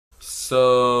So,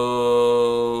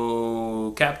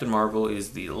 Captain Marvel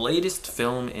is the latest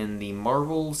film in the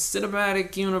Marvel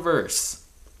Cinematic Universe.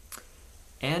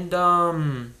 And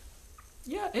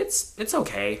yeah, it's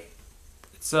okay.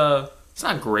 It's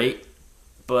not great,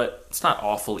 but it's not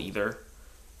awful either.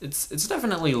 It's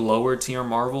definitely lower tier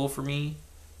Marvel for me.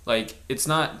 Like it's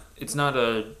not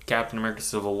a Captain America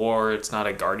Civil War, it's not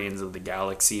a Guardians of the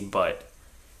Galaxy, but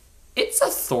it's a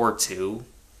Thor 2.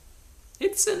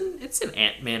 It's an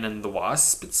Ant-Man and the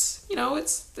Wasp. It's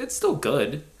still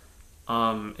good.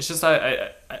 It's just I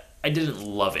didn't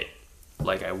love it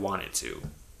like I wanted to.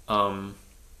 Um,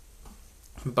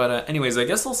 but anyways, I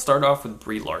guess I'll start off with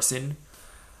Brie Larson.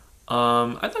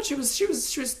 I thought she was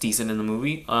decent in the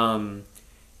movie.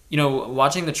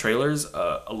 Watching the trailers,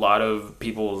 a lot of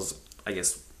people's, I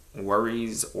guess,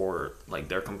 worries or like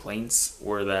their complaints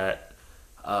were that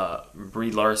Brie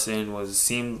Larson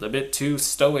seemed a bit too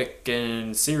stoic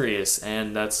and serious,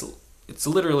 and it's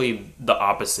literally the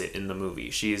opposite in the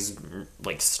movie. She's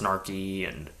like snarky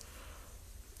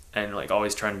and like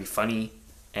always trying to be funny,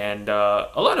 and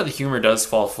a lot of the humor does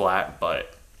fall flat.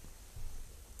 But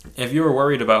if you were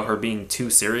worried about her being too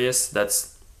serious, don't.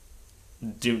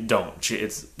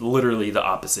 It's literally the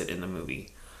opposite in the movie.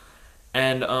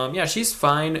 And yeah, she's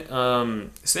fine.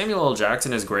 Samuel L.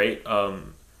 Jackson is great.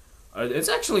 It's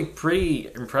actually pretty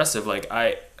impressive. Like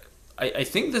I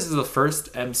think this is the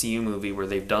first MCU movie where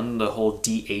they've done the whole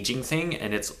de-aging thing,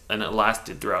 and it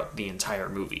lasted throughout the entire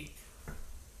movie.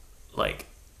 Like,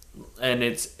 and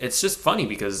it's just funny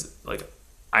because like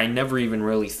I never even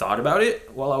really thought about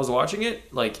it while I was watching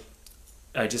it. Like,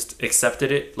 I just accepted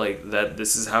it, like that.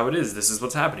 This is how it is. This is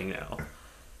what's happening now.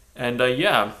 And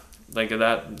yeah, like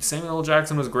that. Samuel L.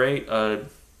 Jackson was great.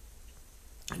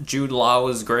 Jude Law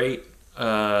was great.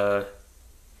 The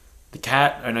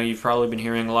cat. I know you've probably been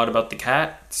hearing a lot about the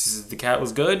cat. The cat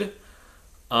was good.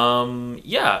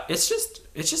 Yeah, it's just.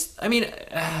 I mean,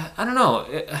 I don't know.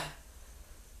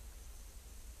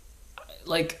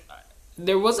 Like,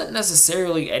 there wasn't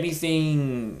necessarily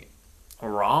anything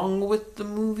wrong with the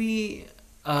movie.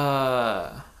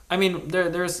 I mean,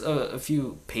 there's a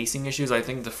few pacing issues. I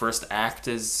think the first act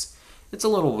it's a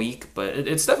little weak, but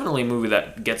it's definitely a movie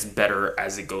that gets better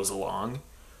as it goes along.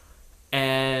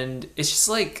 And it's just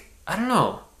like, I don't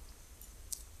know.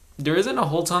 There isn't a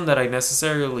whole ton that I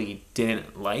necessarily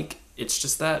didn't like. It's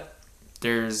just that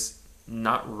there's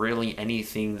not really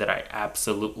anything that I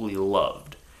absolutely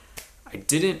loved. I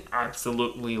didn't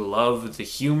absolutely love the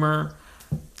humor.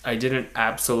 I didn't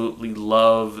absolutely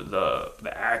love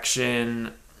the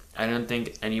action. I don't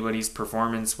think anybody's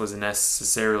performance was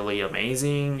necessarily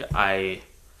amazing. I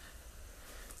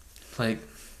like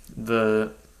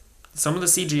the some of the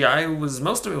CGI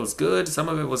most of it was good. Some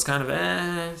of it was kind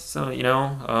of So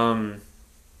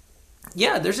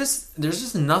yeah, there's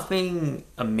just nothing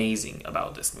amazing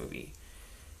about this movie.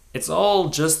 It's all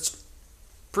just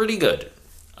pretty good.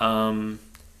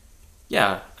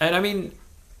 Yeah, and I mean,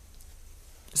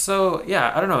 so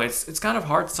yeah, I don't know. It's kind of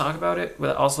hard to talk about it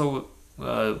without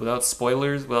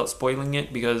spoilers, without spoiling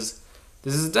it, because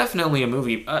this is definitely a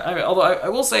movie. Although I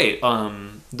will say,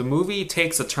 the movie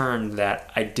takes a turn that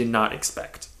I did not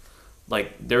expect.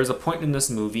 Like, there's a point in this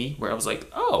movie where I was like,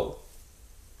 oh,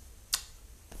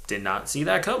 did not see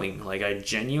that coming. Like, I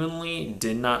genuinely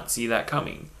did not see that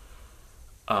coming.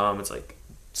 It's like,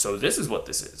 so this is what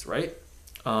this is, right?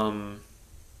 And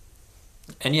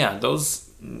yeah,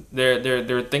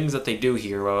 there are things that they do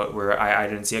here where I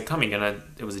didn't see it coming, and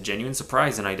it was a genuine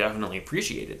surprise, and I definitely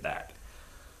appreciated that.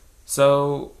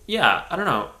 So yeah, I don't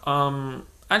know.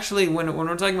 Actually, when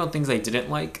we're talking about things I didn't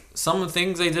like, some of the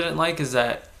things I didn't like is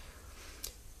that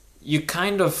you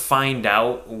kind of find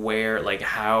out where, like,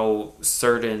 how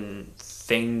certain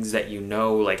things that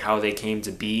like how they came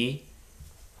to be.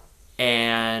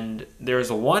 And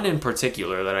there's one in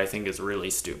particular that I think is really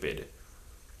stupid.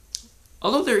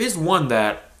 Although there is one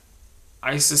that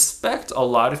I suspect a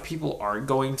lot of people aren't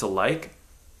going to like,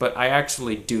 but I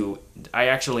actually do. I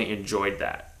actually enjoyed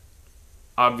that.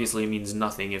 Obviously, it means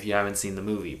nothing if you haven't seen the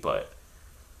movie, but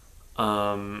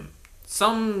like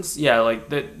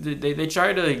they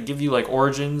try to give you like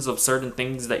origins of certain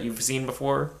things that you've seen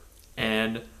before,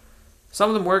 and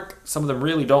some of them work, some of them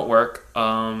really don't work.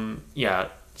 Yeah.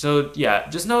 So yeah,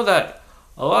 just know that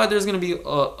there's gonna be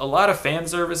a lot of fan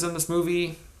service in this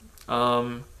movie.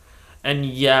 And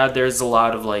yeah, there's a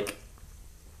lot of like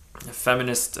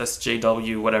feminist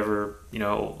SJW, whatever,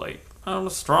 like, I'm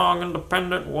a strong,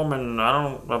 independent woman. I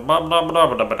don't blah blah blah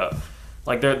blah blah blah.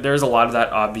 Like there's a lot of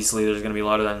that. Obviously, there's gonna be a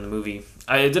lot of that in the movie.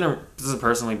 It doesn't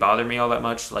personally bother me all that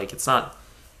much. Like it's not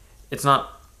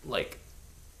like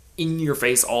in your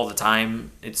face all the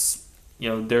time. It's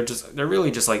they're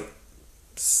really just like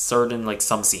certain like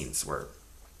some scenes where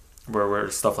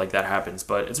stuff like that happens,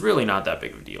 but it's really not that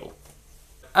big of a deal.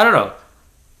 I don't know.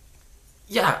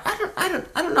 Yeah, I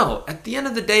don't know. At the end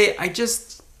of the day,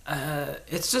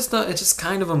 it's just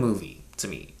kind of a movie to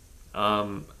me.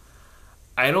 Um,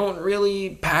 I don't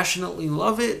really passionately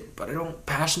love it, but I don't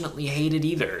passionately hate it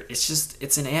either.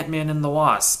 It's an Ant-Man and the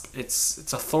Wasp.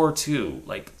 It's a Thor 2.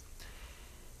 Like,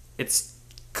 it's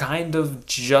kind of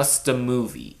just a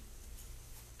movie.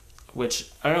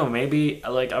 Which, I don't know, maybe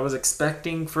like I was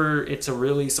expecting for it to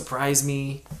really surprise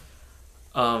me,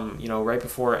 right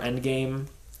before Endgame.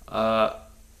 Uh,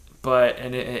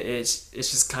 it's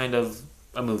just kind of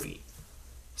a movie.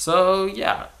 So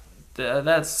yeah,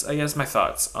 that's I guess my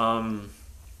thoughts.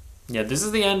 Yeah, this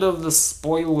is the end of the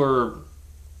spoiler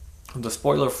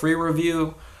free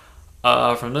review.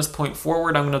 From this point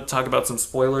forward, I'm going to talk about some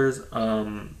spoilers.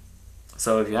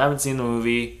 So if you haven't seen the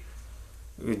movie,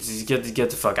 just get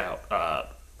the fuck out.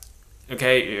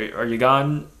 Okay, are you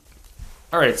gone?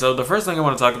 All right. So the first thing I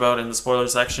want to talk about in the spoiler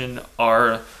section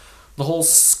are the whole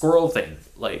squirrel thing.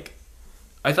 Like,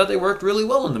 I thought they worked really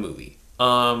well in the movie.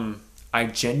 I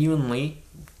genuinely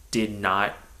did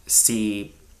not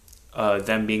see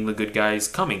them being the good guys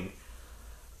coming.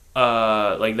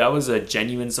 Like, that was a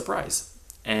genuine surprise.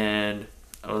 And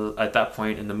at that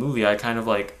point in the movie, I was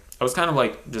kind of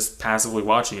like just passively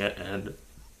watching it, and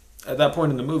at that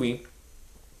point in the movie,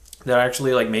 that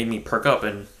actually like made me perk up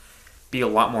and be a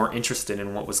lot more interested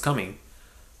in what was coming.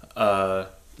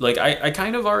 Like I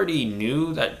kind of already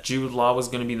knew that Jude Law was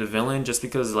going to be the villain just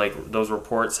because like those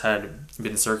reports had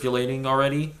been circulating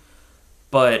already,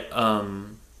 but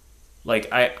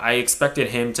like I expected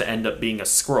him to end up being a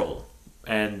Skrull,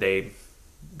 and they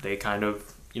kind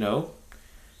of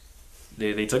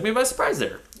they took me by surprise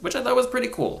there, which I thought was pretty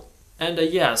cool. And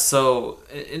yeah, so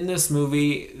in this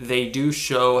movie, they do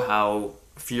show how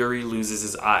Fury loses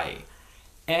his eye.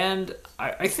 And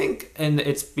I think, and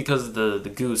it's because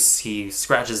the goose, he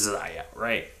scratches his eye out,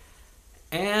 right?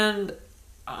 And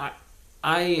I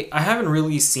haven't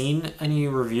really seen any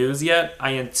reviews yet.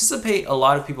 I anticipate a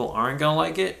lot of people aren't gonna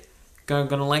like it,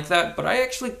 gonna like that, but I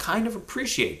actually kind of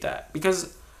appreciate that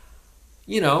because,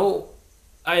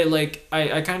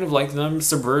 I kind of like them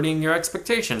subverting your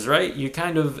expectations, right? You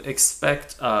kind of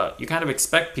expect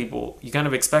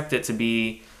it to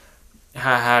be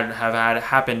have had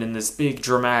happened in this big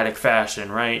dramatic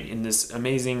fashion, right? In this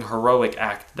amazing heroic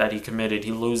act that he committed,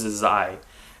 he loses his eye,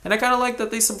 and I kind of like that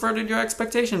they subverted your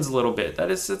expectations a little bit. It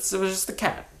was just a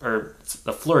cat or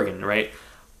the Flurgan, right?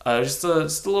 Just a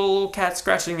little cat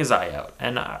scratching his eye out,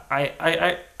 and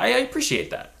I appreciate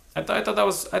that. I thought that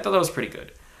was pretty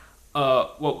good.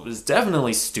 What was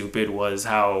definitely stupid was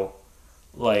how,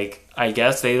 like, I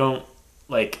guess they don't,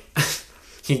 like,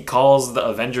 he calls the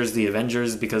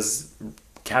Avengers because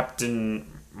Captain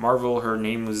Marvel, her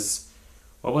name was,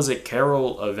 what was it,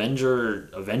 Carol Avenger,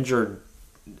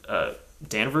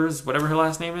 Danvers, whatever her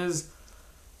last name is.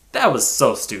 That was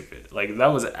so stupid. Like, that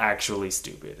was actually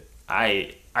stupid.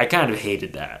 I kind of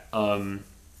hated that.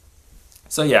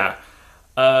 So yeah,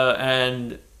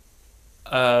 and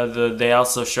they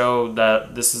also show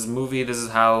that this is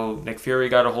how Nick Fury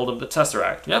got a hold of the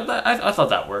Tesseract. Yeah, I thought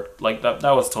that worked. Like, that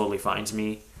was totally fine to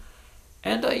me.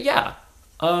 And yeah,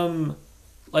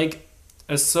 like,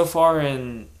 so far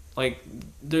in, like,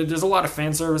 there's a lot of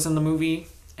fan service in the movie,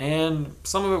 and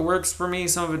some of it works for me,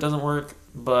 some of it doesn't work,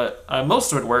 but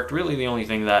most of it worked. Really, the only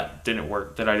thing that didn't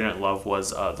work, that I didn't love,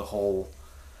 was the whole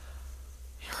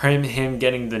him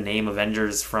getting the name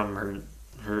Avengers from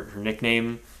her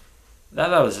nickname. That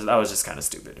was just kind of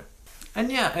stupid. And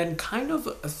yeah, and kind of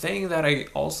a thing that I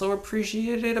also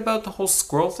appreciated about the whole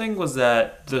Skrull thing was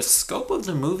that the scope of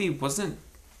the movie wasn't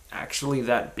actually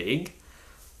that big.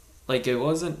 Like, it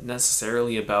wasn't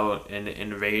necessarily about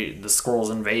the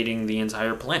Skrulls invading the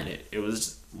entire planet. It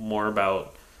was more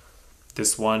about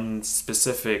this one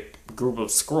specific group of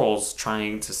Skrulls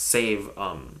trying to save,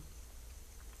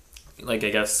 like, I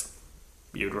guess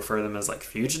you'd refer them as like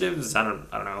fugitives. I don't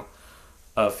know.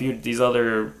 These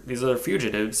other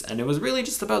fugitives, and it was really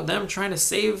just about them trying to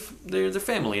save their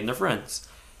family and their friends,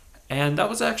 and that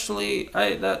was actually I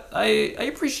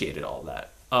appreciated all of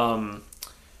that.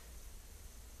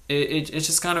 It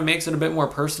just kind of makes it a bit more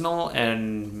personal,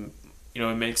 and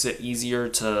it makes it easier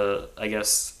to, I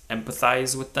guess,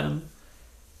 empathize with them.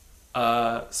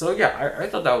 So yeah, I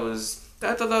thought that was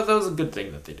a good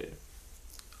thing that they did.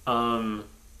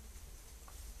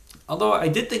 Although I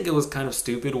did think it was kind of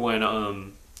stupid when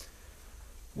oh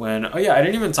yeah, I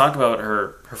didn't even talk about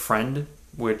her friend,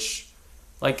 which,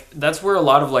 like, that's where a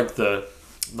lot of like the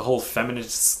the whole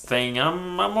feminist thing.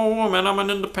 I'm a woman. I'm an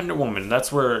independent woman.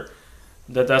 That's where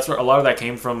a lot of that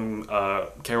came from.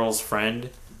 Carol's friend,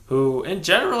 who in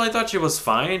general I thought she was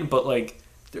fine, but like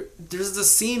there's the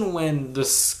scene when the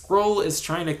Skrull is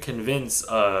trying to convince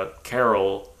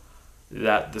Carol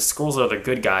that the Skrulls are the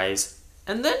good guys,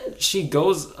 and then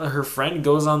her friend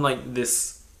goes on like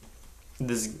this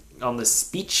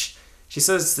speech. She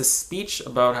says this speech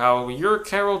about how you're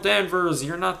Carol Danvers,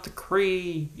 you're not the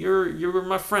Kree, you were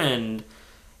my friend,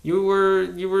 you were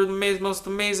the most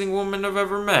amazing woman I've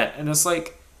ever met, and it's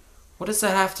like, what does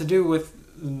that have to do with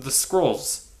the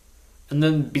Skrulls? And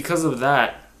then because of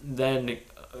that, then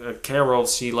Carol,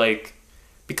 she like,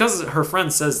 because her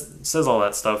friend says all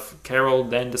that stuff, Carol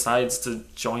then decides to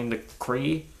join the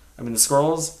Kree. I mean the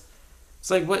Skrulls. It's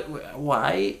like, what?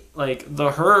 Why? Like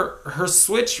her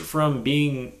switch from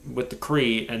being with the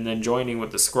Kree and then joining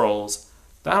with the Skrulls.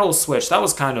 That whole switch, that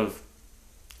was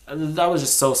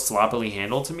just so sloppily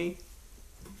handled to me.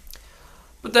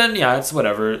 But then yeah, it's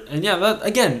whatever. And yeah, that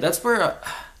again, that's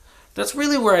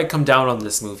really where I come down on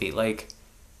this movie. Like,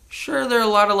 sure, there are a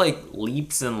lot of like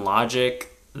leaps in logic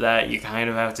that you kind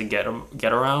of have to get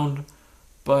around,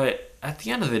 but at the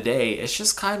end of the day, it's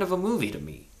just kind of a movie to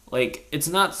me. Like, it's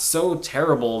not so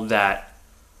terrible that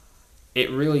it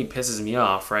really pisses me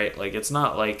off, right? Like, it's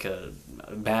not like a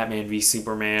Batman v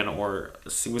Superman or a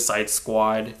Suicide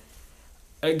Squad.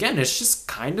 Again, it's just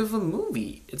kind of a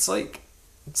movie. It's like,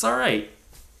 it's alright.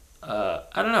 I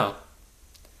don't know.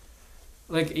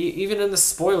 Like, even in the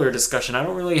spoiler discussion, I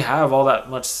don't really have all that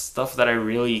much stuff that I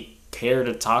really care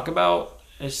to talk about.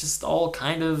 It's just all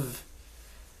kind of,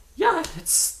 yeah,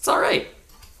 it's alright.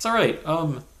 It's alright.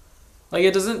 Like,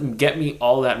 it doesn't get me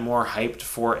all that more hyped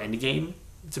for Endgame,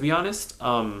 to be honest.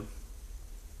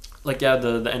 Like, yeah,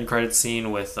 the end credit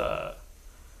scene with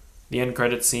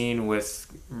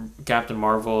Captain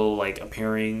Marvel like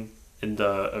appearing in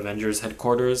the Avengers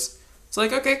headquarters. It's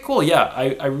like, okay, cool, yeah,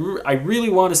 I really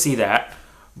want to see that,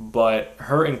 but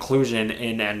her inclusion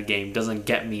in Endgame doesn't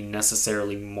get me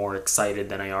necessarily more excited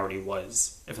than I already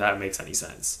was, if that makes any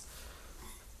sense.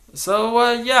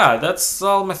 So, yeah, that's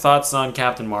all my thoughts on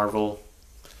Captain Marvel.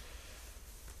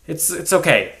 It's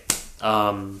okay.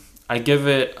 I give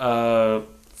it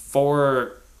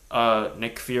 4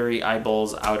 Nick Fury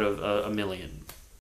eyeballs out of a million.